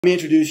Let me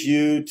introduce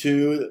you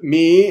to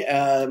me.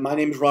 My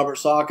name is Robert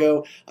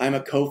Sacco. I'm a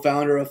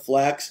co-founder of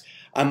Flex.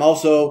 I'm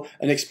also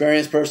an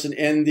experienced person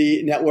in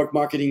the network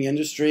marketing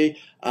industry.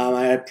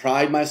 I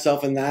pride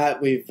myself in that.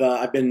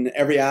 I've been in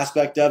every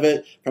aspect of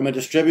it, from a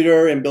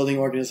distributor and building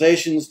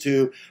organizations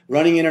to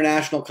running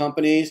international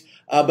companies,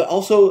 but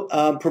also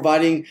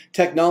providing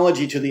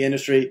technology to the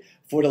industry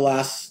for the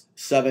last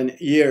 7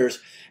 years.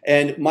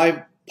 And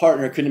my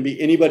partner couldn't be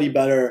anybody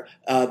better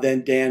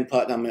than Dan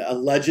Putnam, a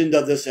legend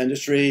of this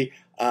industry.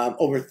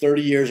 Over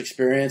 30 years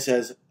experience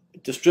as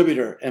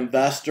distributor,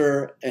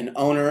 investor, and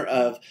owner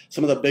of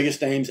some of the biggest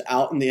names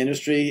out in the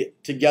industry,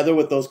 together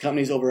with those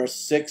companies over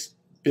 $6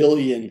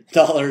 billion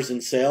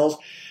in sales.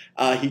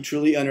 He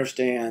truly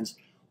understands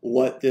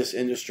what this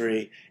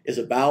industry is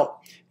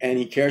about, and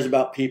he cares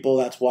about people.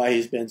 That's why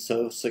he's been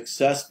so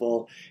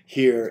successful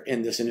here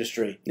in this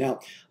industry. Now,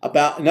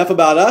 enough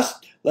about us.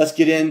 Let's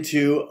get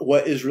into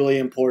what is really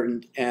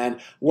important.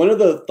 And one of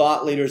the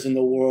thought leaders in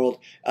the world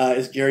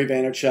is Gary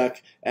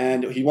Vaynerchuk.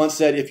 And he once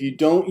said, if you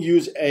don't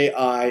use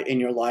AI in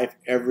your life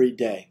every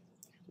day,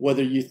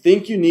 whether you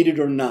think you need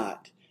it or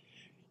not,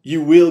 you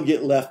will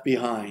get left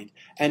behind.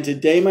 And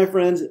today, my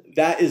friends,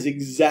 that is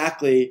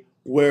exactly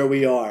where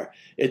we are.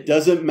 It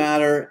doesn't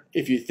matter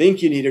if you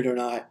think you need it or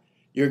not.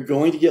 You're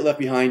going to get left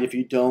behind if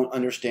you don't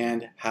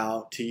understand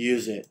how to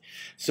use it.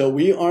 So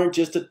we aren't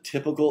just a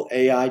typical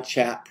AI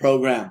chat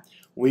program.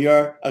 We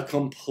are a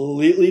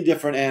completely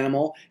different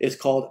animal. It's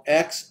called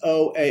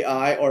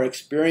XOAI, or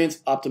Experience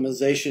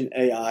Optimization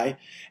AI,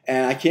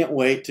 and I can't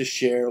wait to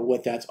share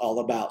what that's all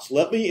about. So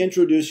let me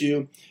introduce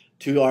you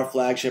to our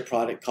flagship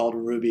product called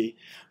Rubi.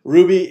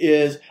 Rubi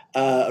is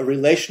a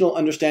relational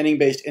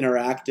understanding-based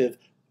interactive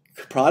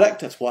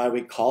product. That's why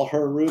we call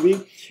her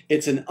Rubi.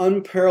 It's an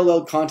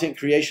unparalleled content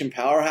creation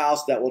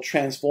powerhouse that will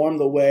transform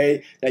the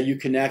way that you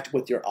connect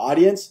with your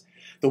audience,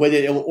 the way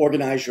that it will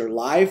organize your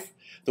life,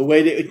 the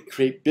way that it can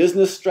create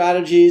business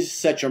strategies,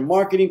 set your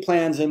marketing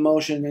plans in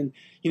motion, and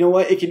you know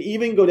what? It can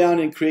even go down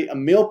and create a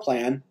meal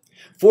plan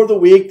for the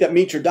week that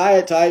meets your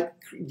diet type,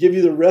 give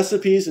you the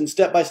recipes and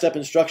step-by-step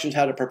instructions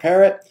how to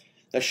prepare it,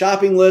 the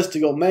shopping list to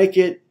go make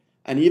it,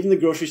 and even the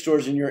grocery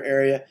stores in your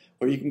area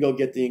where you can go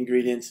get the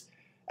ingredients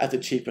at the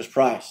cheapest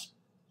price.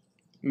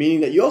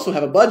 Meaning that you also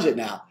have a budget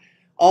now,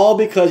 all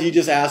because you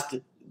just asked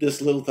this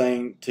little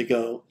thing to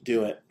go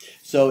do it.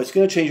 So it's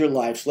going to change your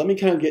life. So let me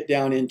kind of get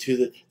down into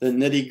the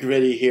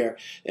nitty-gritty here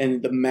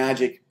and the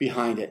magic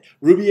behind it.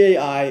 Rubi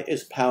AI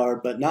is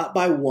powered, but not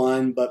by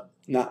one, but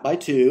not by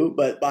two,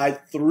 but by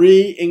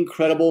 3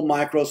 incredible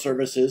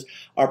microservices: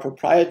 our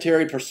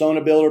proprietary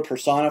persona builder,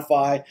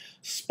 Personify,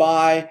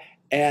 S.p.i,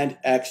 and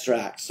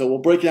Extract. So we'll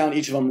break down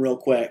each of them real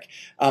quick.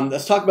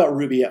 Let's talk about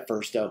Rubi at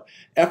first, though.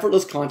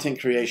 Effortless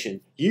content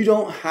creation. You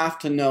don't have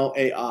to know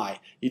AI.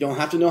 You don't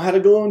have to know how to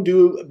go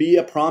and be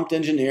a prompt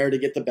engineer to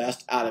get the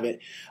best out of it.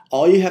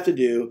 All you have to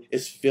do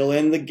is fill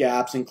in the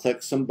gaps and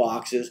click some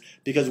boxes,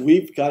 because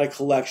we've got a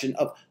collection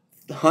of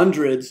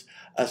hundreds,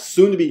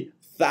 soon to be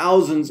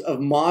thousands of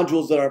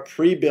modules that are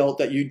pre-built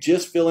that you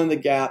just fill in the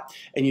gap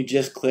and you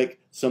just click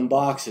some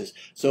boxes.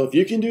 So if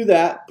you can do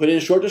that, put in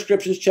short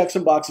descriptions, check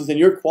some boxes, then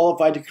you're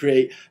qualified to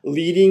create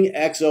leading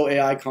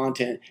XOAI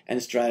content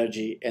and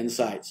strategy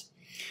insights.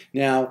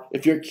 Now,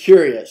 if you're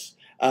curious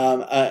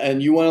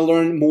and you want to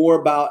learn more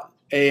about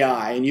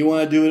AI and you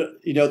want to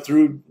do it,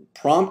 through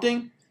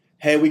prompting,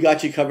 hey, we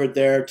got you covered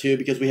there too,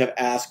 because we have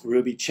Ask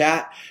Rubi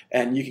Chat,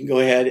 and you can go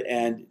ahead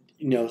and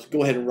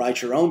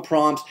write your own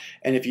prompts.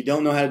 And if you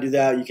don't know how to do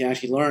that, you can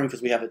actually learn,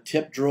 because we have a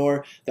tip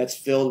drawer that's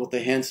filled with the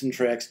hints and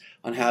tricks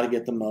on how to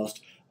get the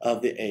most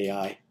of the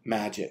AI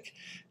magic.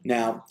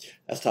 Now,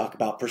 let's talk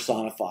about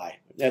Personify.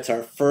 That's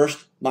our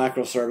first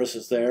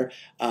microservices there.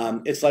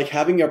 It's like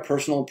having your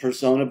personal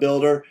persona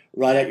builder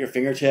right at your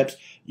fingertips.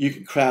 You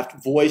can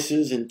craft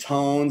voices and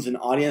tones and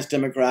audience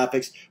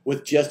demographics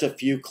with just a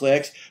few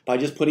clicks by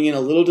just putting in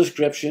a little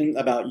description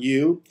about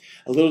you,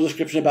 a little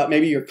description about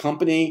maybe your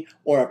company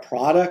or a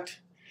product,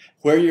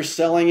 where you're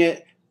selling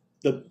it,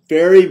 the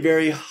very,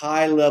 very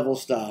high level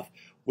stuff.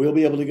 We'll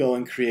be able to go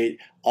and create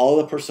all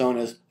the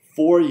personas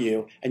for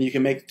you, and you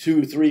can make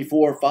 2, 3,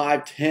 4,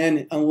 5,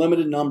 10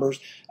 unlimited numbers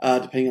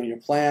depending on your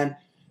plan.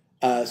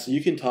 So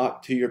you can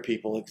talk to your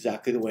people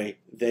exactly the way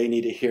they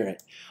need to hear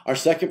it. Our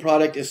second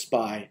product is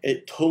S.p.i.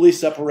 It totally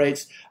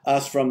separates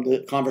us from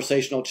the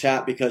conversational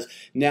chat, because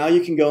now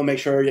you can go and make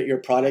sure that your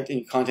product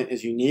and content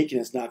is unique and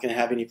it's not going to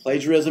have any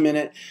plagiarism in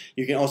it.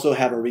 You can also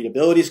have a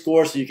readability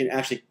score, so you can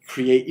actually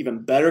create even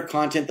better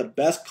content, the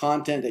best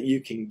content that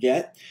you can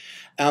get.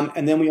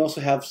 And then we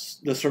also have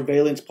the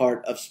surveillance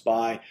part of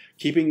S.p.i,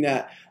 keeping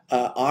that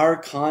our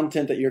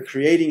content that you're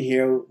creating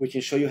here, we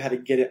can show you how to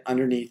get it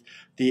underneath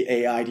the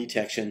AI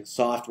detection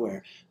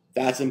software.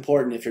 That's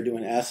important if you're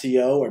doing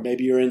SEO, or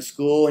maybe you're in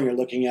school and you're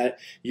looking at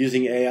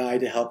using AI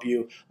to help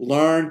you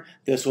learn.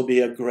 This will be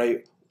a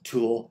great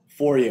tool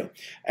for you.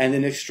 And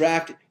then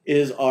Extract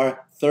is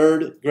our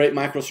third great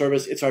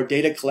microservice. It's our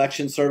data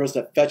collection service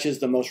that fetches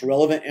the most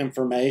relevant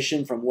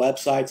information from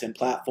websites and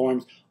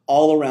platforms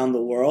all around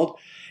the world.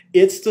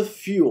 It's the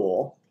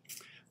fuel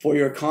for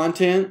your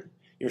content,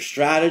 your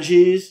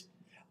strategies,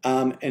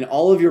 and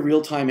all of your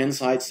real-time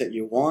insights that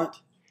you want,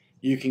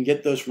 you can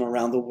get those from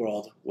around the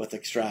world with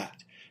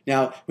Extract.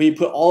 Now, when you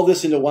put all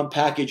this into one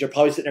package, you're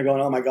probably sitting there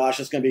going, oh my gosh,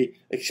 it's going to be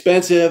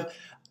expensive.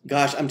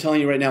 Gosh, I'm telling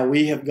you right now,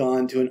 we have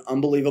gone to an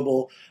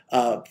unbelievable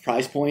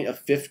price point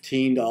of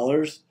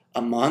 $15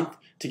 a month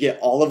to get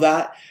all of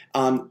that.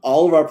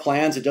 All of our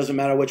plans, it doesn't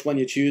matter which one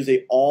you choose,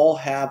 they all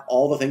have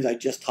all the things I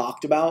just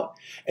talked about.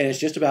 And it's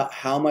just about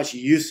how much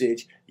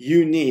usage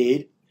you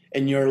need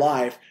in your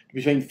life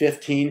between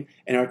 $15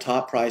 and our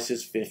top price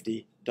is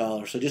 $50.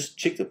 So just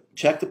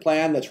check the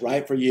plan that's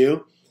right for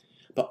you.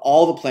 But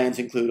all the plans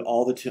include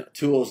all the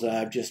tools that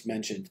I've just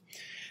mentioned.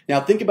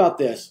 Now think about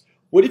this.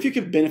 What if you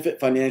could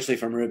benefit financially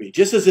from Rubi,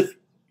 just as if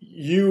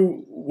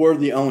you were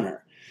the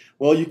owner?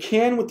 Well, you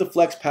can with the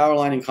Flex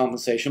Powerline and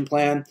Compensation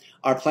Plan.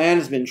 Our plan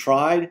has been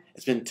tried.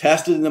 It's been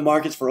tested in the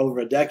markets for over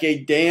a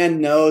decade. Dan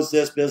knows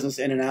this business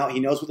in and out. He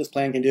knows what this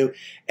plan can do.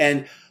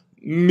 And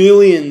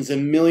millions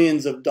and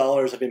millions of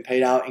dollars have been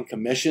paid out in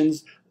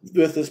commissions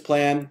with this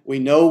plan. We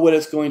know what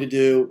it's going to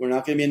do. We're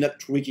not going to end up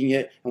tweaking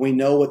it, and we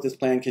know what this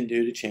plan can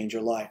do to change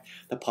your life.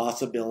 The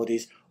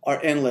possibilities are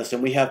endless,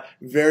 and we have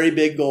very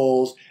big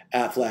goals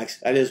at Flex.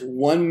 That is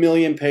 1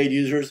 million paid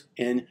users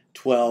in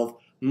 12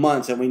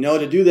 months, and we know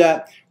to do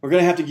that, we're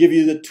going to have to give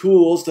you the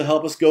tools to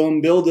help us go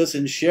and build this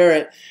and share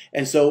it.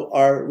 And so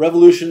our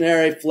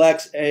revolutionary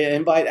Flex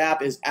invite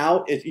app is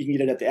out. You can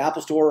get it at the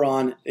Apple Store or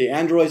on the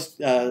Android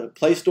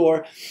Play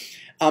Store.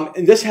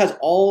 And this has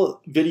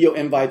all video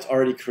invites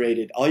already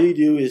created. All you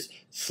do is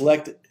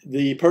select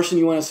the person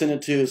you want to send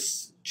it to,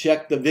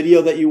 check the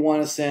video that you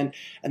want to send,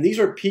 and these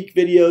are peak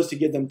videos to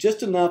give them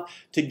just enough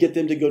to get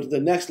them to go to the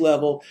next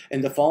level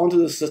and to fall into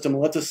the system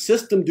and let the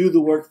system do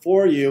the work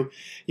for you.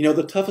 You know,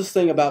 the toughest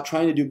thing about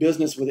trying to do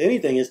business with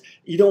anything is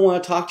you don't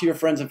want to talk to your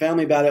friends and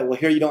family about it. Well,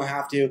 here you don't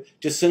have to.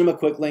 Just send them a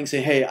quick link,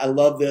 say, hey, I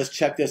love this,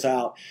 check this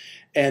out.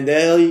 And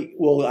they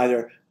will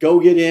either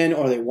go get in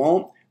or they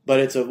won't. But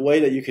it's a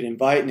way that you can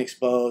invite and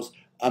expose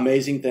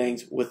amazing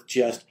things with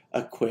just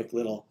a quick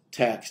little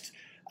text.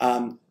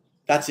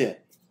 That's it.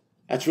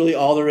 That's really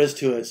all there is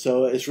to it.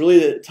 So it's really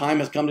the time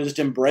has come to just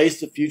embrace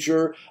the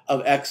future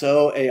of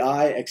XO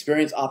AI.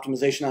 Experience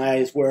optimization AI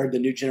is where the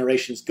new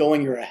generation is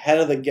going. You're ahead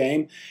of the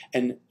game.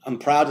 And I'm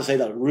proud to say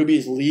that Rubi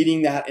is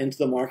leading that into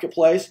the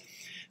marketplace.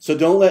 So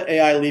don't let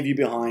AI leave you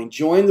behind.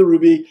 Join the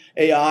Rubi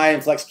AI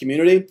and Flex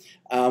community.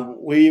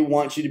 We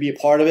want you to be a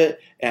part of it,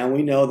 and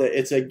we know that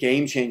it's a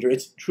game changer.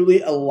 It's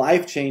truly a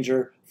life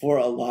changer for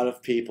a lot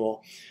of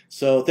people.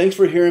 So thanks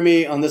for hearing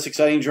me on this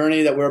exciting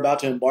journey that we're about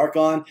to embark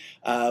on.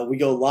 We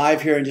go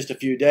live here in just a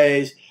few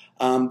days,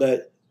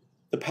 but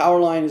the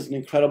Powerline is an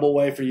incredible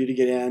way for you to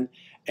get in,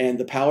 and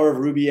the power of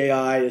Rubi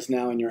AI is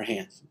now in your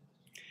hands.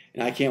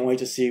 And I can't wait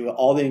to see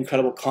all the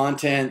incredible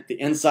content, the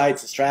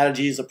insights, the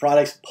strategies, the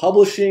products,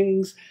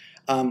 publishings,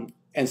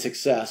 and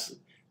success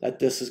that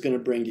this is going to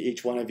bring to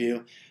each one of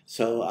you.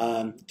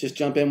 So just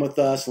jump in with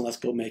us and let's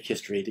go make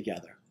history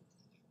together.